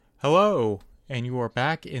Hello, and you are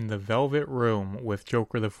back in the Velvet Room with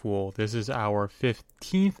Jokerthefool. This is our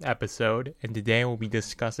 15th episode, and today we'll be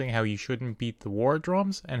discussing how you shouldn't beat the war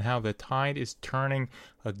drums and how the tide is turning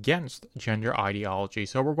against gender ideology.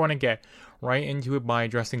 So we're going to get right into it by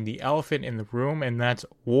addressing the elephant in the room, and that's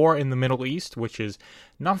war in the Middle East, which is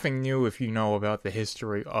nothing new if you know about the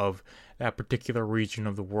history of that particular region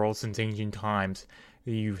of the world since ancient times.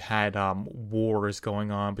 You've had wars going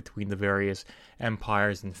on between the various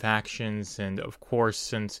empires and factions, and of course,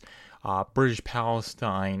 since British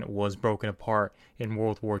Palestine was broken apart in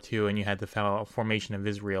World War II, and you had the formation of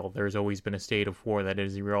Israel, there's always been a state of war that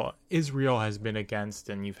Israel has been against,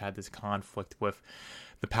 and you've had this conflict with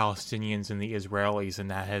the Palestinians and the Israelis, and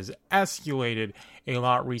that has escalated a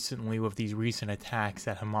lot recently with these recent attacks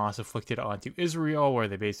that Hamas afflicted onto Israel, where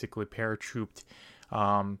they basically paratrooped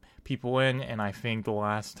people in, and I think the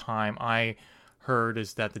last time I heard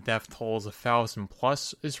is that the death toll is 1,000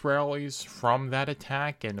 plus Israelis from that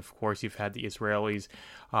attack, and of course you've had the Israelis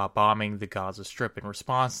bombing the Gaza Strip in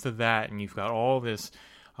response to that, and you've got all this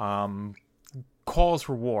calls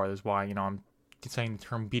for war. That's why I'm saying the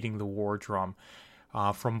term "beating the war drum."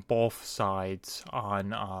 From both sides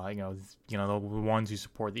on, the ones who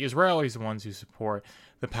support the Israelis, the ones who support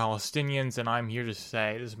the Palestinians, and I'm here to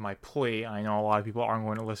say, this is my plea, I know a lot of people aren't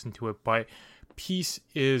going to listen to it, but peace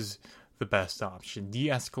is the best option.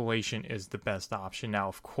 De-escalation is the best option. Now,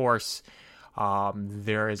 of course,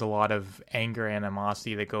 there is a lot of anger and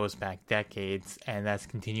animosity that goes back decades, and that's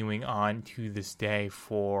continuing on to this day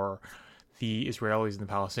for the Israelis and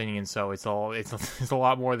the Palestinians. So it's a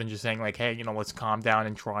lot more than just saying like, hey, let's calm down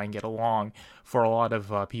and try and get along. For a lot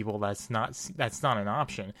of people, that's not an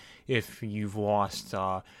option. If you've lost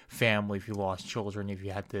family, if you lost children, if you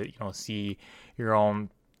had to see your own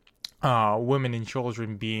women and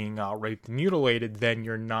children being raped and mutilated, then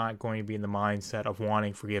you're not going to be in the mindset of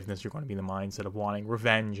wanting forgiveness. You're going to be in the mindset of wanting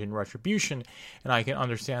revenge and retribution. And I can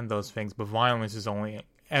understand those things, but violence is only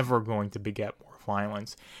ever going to beget more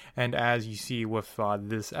violence. And as you see with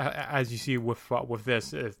this, if the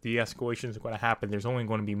escalation is going to happen, there's only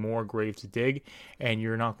going to be more graves to dig, and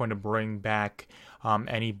you're not going to bring back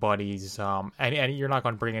anybody's and you're not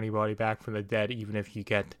going to bring anybody back from the dead, even if you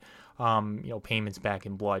get payments back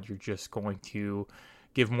in blood. You're just going to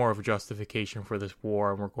give more of a justification for this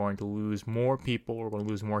war, and we're going to lose more people. We're going to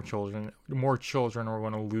lose more children. We're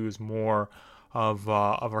going to lose more of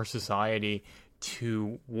our society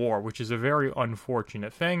to war, which is a very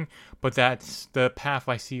unfortunate thing, but that's the path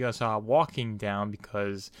I see us walking down,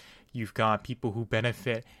 because you've got people who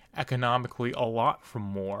benefit economically a lot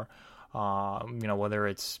from war. Whether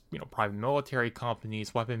it's private military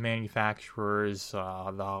companies, weapon manufacturers,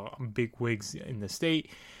 the big wigs in the state,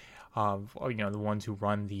 the ones who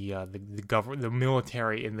run the government, the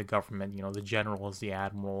military in the government, the generals, the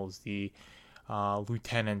admirals, the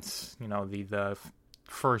lieutenants, the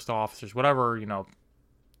first officers, whatever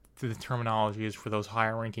the terminology is for those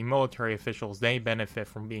higher ranking military officials. They benefit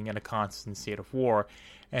from being in a constant state of war,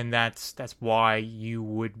 and that's why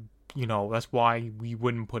that's why we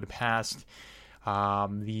wouldn't put it past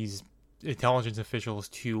these intelligence officials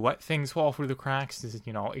to let things fall through the cracks,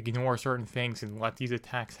 ignore certain things and let these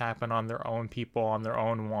attacks happen on their own people, on their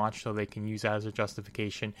own watch, so they can use that as a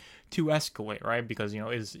justification to escalate, right? Because,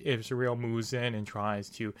 if Israel moves in and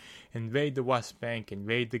tries to invade the West Bank,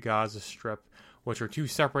 invade the Gaza Strip, which are two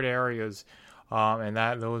separate areas, and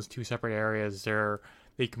those two separate areas,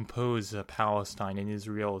 they compose Palestine, and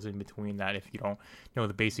Israel is in between that, if you don't know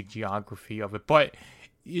the basic geography of it. But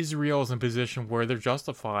Israel is in a position where they're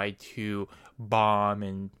justified to bomb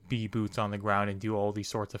and be boots on the ground and do all these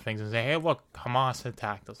sorts of things and say, hey, look, Hamas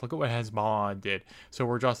attacked us. Look at what Hezbollah did. So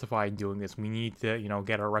we're justified in doing this. We need to,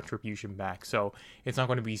 get our retribution back. So it's not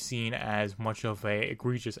going to be seen as much of a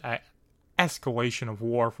egregious escalation of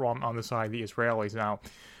war on the side of the Israelis. Now,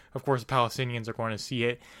 of course, the Palestinians are going to see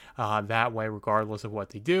it that way regardless of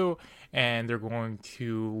what they do, and they're going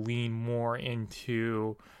to lean more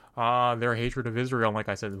into their hatred of Israel. Like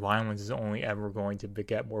I said, violence is only ever going to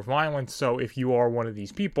beget more violence. So if you are one of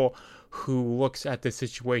these people who looks at the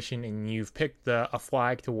situation and you've picked a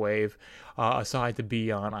flag to wave, a side to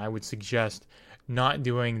be on, I would suggest not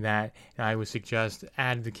doing that, and I would suggest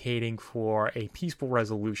advocating for a peaceful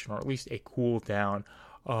resolution, or at least a cool down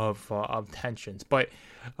of tensions. But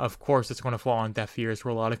of course, it's going to fall on deaf ears for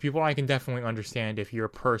a lot of people. I can definitely understand if you're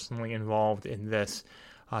personally involved in this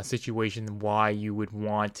situation why you would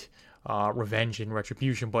want revenge and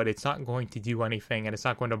retribution, but it's not going to do anything, and it's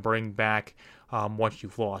not going to bring back what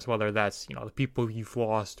you've lost, whether that's the people you've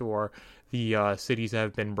lost, or the cities that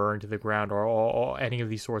have been burned to the ground, or any of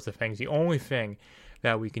these sorts of things. The only thing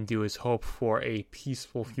that we can do is hope for a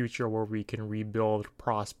peaceful future where we can rebuild,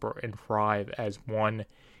 prosper, and thrive as one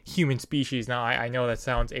human species. Now, I know that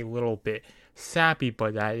sounds a little bit sappy,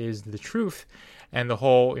 but that is the truth. And the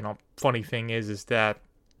whole, funny thing is that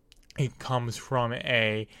it comes from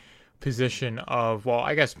a position of, well,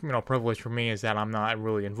 I guess, privilege for me is that I'm not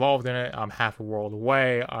really involved in it. I'm half a world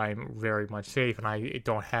away. I'm very much safe, and I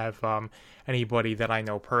don't have anybody that I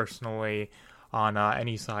know personally on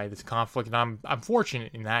any side of this conflict, and I'm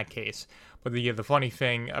fortunate in that case. But the funny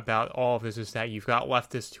thing about all of this is that you've got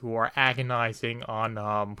leftists who are agonizing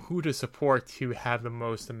on who to support to have the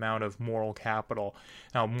most amount of moral capital.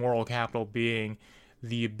 Now, moral capital being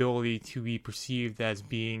the ability to be perceived as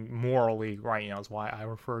being morally right. That's why I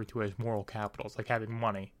refer to it as moral capital. It's like having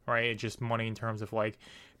money, right? It's just money in terms of like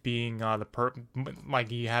being like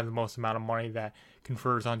you have the most amount of money that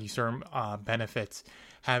confers on you certain benefits,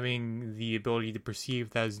 having the ability to perceive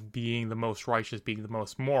as being the most righteous, being the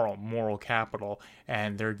most moral capital.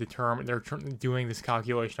 And they're doing this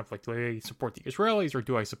calculation of like, do I support the Israelis or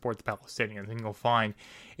do I support the Palestinians? And you'll find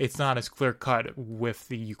it's not as clear cut with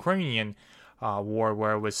the Ukrainian war,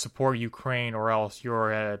 where it was support Ukraine or else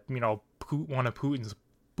you're one of Putin's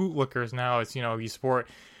bootlickers. Now it's, you support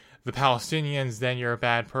the Palestinians, then you're a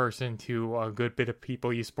bad person to a good bit of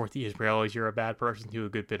people. You support the Israelis, you're a bad person to a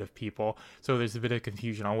good bit of people. So there's a bit of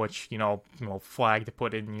confusion on which, flag to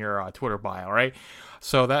put in your Twitter bio, right?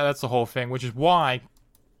 So that's the whole thing, which is why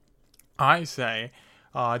I say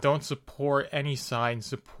don't support any side and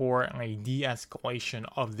support a de-escalation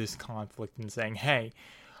of this conflict and saying, hey,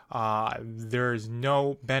 there's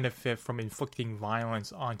no benefit from inflicting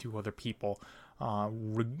violence onto other people.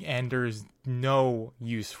 And there's no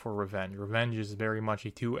use for revenge. Revenge is very much a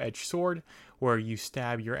two-edged sword where you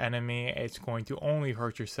stab your enemy. It's going to only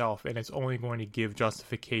hurt yourself, and it's only going to give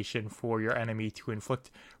justification for your enemy to inflict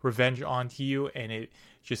revenge onto you, and it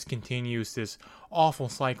just continues this awful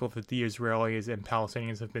cycle that the Israelis and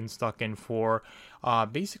Palestinians have been stuck in for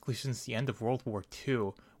basically since the end of World War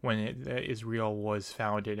II, when Israel was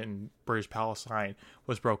founded and British Palestine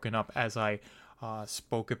was broken up, as I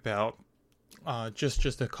spoke about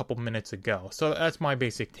just a couple minutes ago. So that's my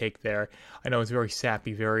basic take there. I know it's very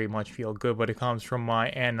sappy, very much feel good, but it comes from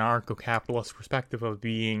my anarcho-capitalist perspective of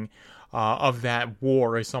being of that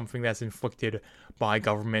war is something that's inflicted by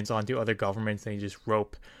governments onto other governments. They just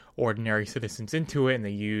rope ordinary citizens into it, and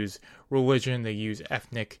they use religion, they use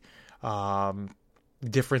ethnic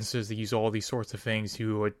differences, they use all these sorts of things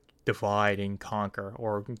to divide and conquer,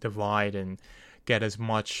 or divide and get as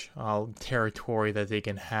much territory that they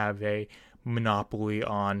can have a monopoly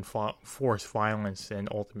on force, violence, and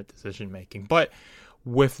ultimate decision making. But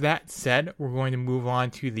with that said, we're going to move on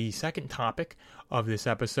to the second topic of this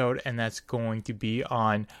episode, and that's going to be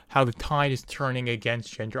on how the tide is turning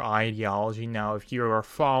against gender ideology. Now, if you are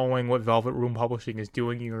following what Velvet Room Publishing is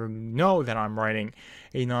doing, you know that I'm writing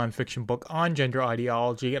a nonfiction book on gender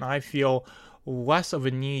ideology, and I feel less of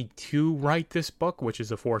a need to write this book, which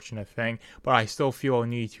is a fortunate thing, but I still feel a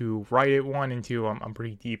need to write it. I'm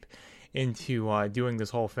pretty deep into doing this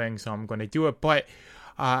whole thing, so I'm going to do it. But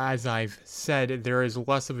as I've said, there is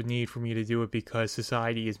less of a need for me to do it because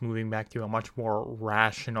society is moving back to a much more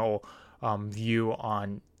rational view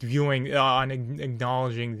on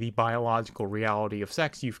acknowledging the biological reality of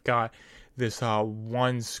sex. You've got this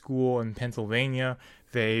one school in Pennsylvania.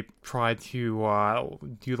 They tried to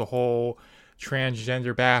do the whole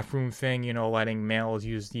transgender bathroom thing, letting males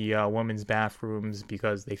use the women's bathrooms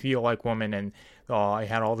because they feel like women, and I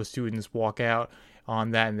had all the students walk out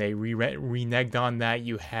on that, and they reneged on that.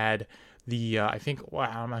 You had the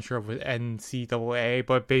I'm not sure if it was NCAA,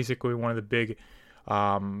 but basically one of the big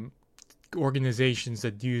organizations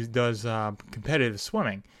that does competitive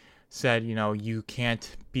swimming said, you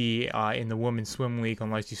can't be in the women's swim league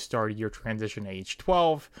unless you started your transition at age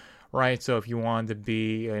 12. Right, so if you wanted to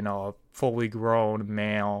be, a fully grown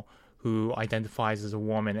male who identifies as a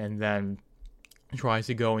woman and then tries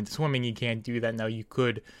to go into swimming, you can't do that. Now, you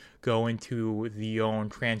could go into the own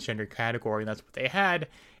transgender category, and that's what they had.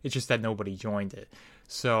 It's just that nobody joined it.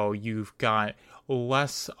 So you've got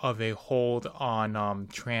less of a hold on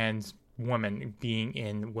trans women being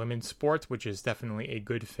in women's sports, which is definitely a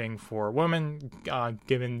good thing for women,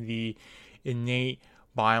 given the innate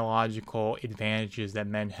biological advantages that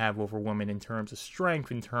men have over women in terms of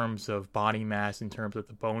strength, in terms of body mass, in terms of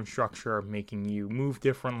the bone structure, making you move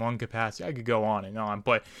different, lung capacity. I could go on and on,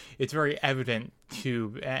 but it's very evident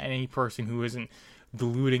to any person who isn't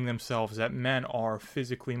deluding themselves that men are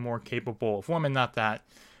physically more capable of women. Not that,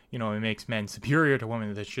 it makes men superior to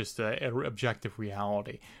women. That's just an objective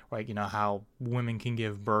reality, right? How women can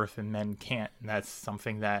give birth and men can't, and that's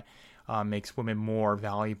something that makes women more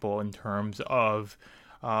valuable in terms of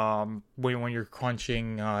when you're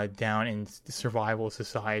crunching down in survival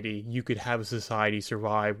society. You could have a society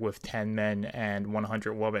survive with 10 men and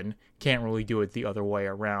 100 women. Can't really do it the other way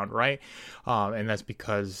around, right? And that's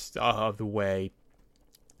because of the way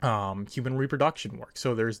human reproduction works.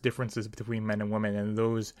 So there's differences between men and women, and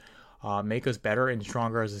those make us better and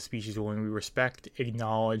stronger as a species when we respect,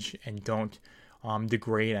 acknowledge, and don't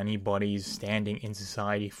degrade anybody's standing in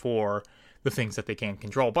society for the things that they can't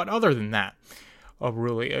control. But other than that,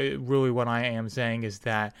 really what I am saying is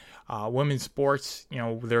that women's sports,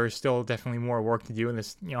 there is still definitely more work to do, and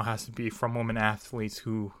this, has to be from women athletes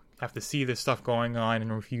who have to see this stuff going on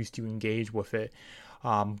and refuse to engage with it.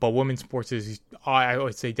 But women's sports is, I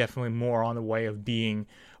would say, definitely more on the way of being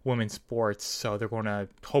women's sports. So they're going to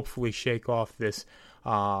hopefully shake off this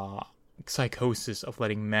psychosis of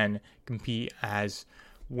letting men compete as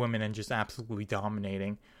women and just absolutely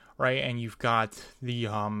dominating, right? And you've got the,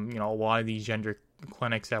 a lot of these gender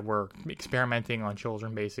clinics that were experimenting on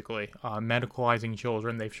children, basically medicalizing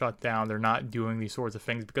children. They've shut down. They're not doing these sorts of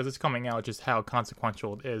things because it's coming out just how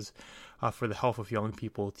consequential it is for the health of young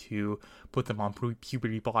people to put them on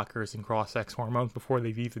puberty blockers and cross-sex hormones before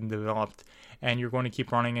they've even developed. And you're going to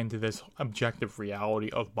keep running into this objective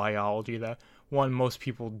reality of biology that, most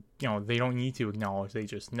people, they don't need to acknowledge. They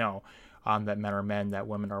just know that men are men, that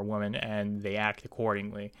women are women, and they act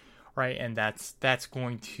accordingly. Right, and that's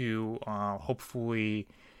going to hopefully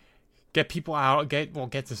get people out,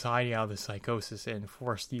 get society out of the psychosis, and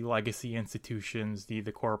force the legacy institutions, the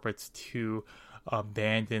corporates, to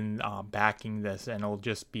abandon backing this, and it'll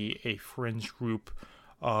just be a fringe group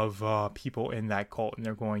of people in that cult, and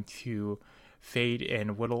they're going to fade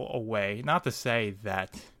and whittle away. Not to say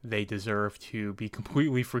that they deserve to be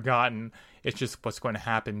completely forgotten. It's just what's going to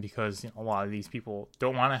happen because a lot of these people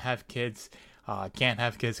don't want to have kids. Can't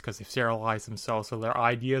have kids because they've sterilized themselves, so their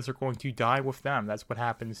ideas are going to die with them. That's what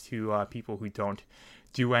happens to people who don't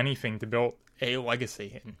do anything to build a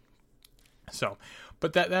legacy. So,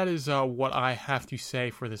 but that is what I have to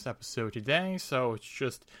say for this episode today. So it's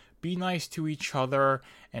just be nice to each other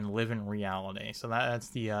and live in reality. So that's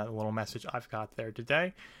the little message I've got there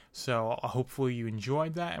today. So hopefully you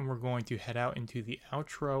enjoyed that, and we're going to head out into the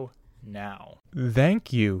outro now.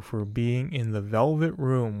 Thank you for being in the Velvet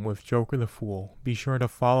Room with Jokerthefool. Be sure to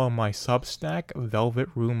follow my Substack,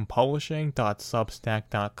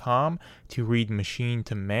 velvetroompublishing.substack.com, to read Machine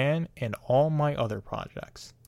to Man and all my other projects.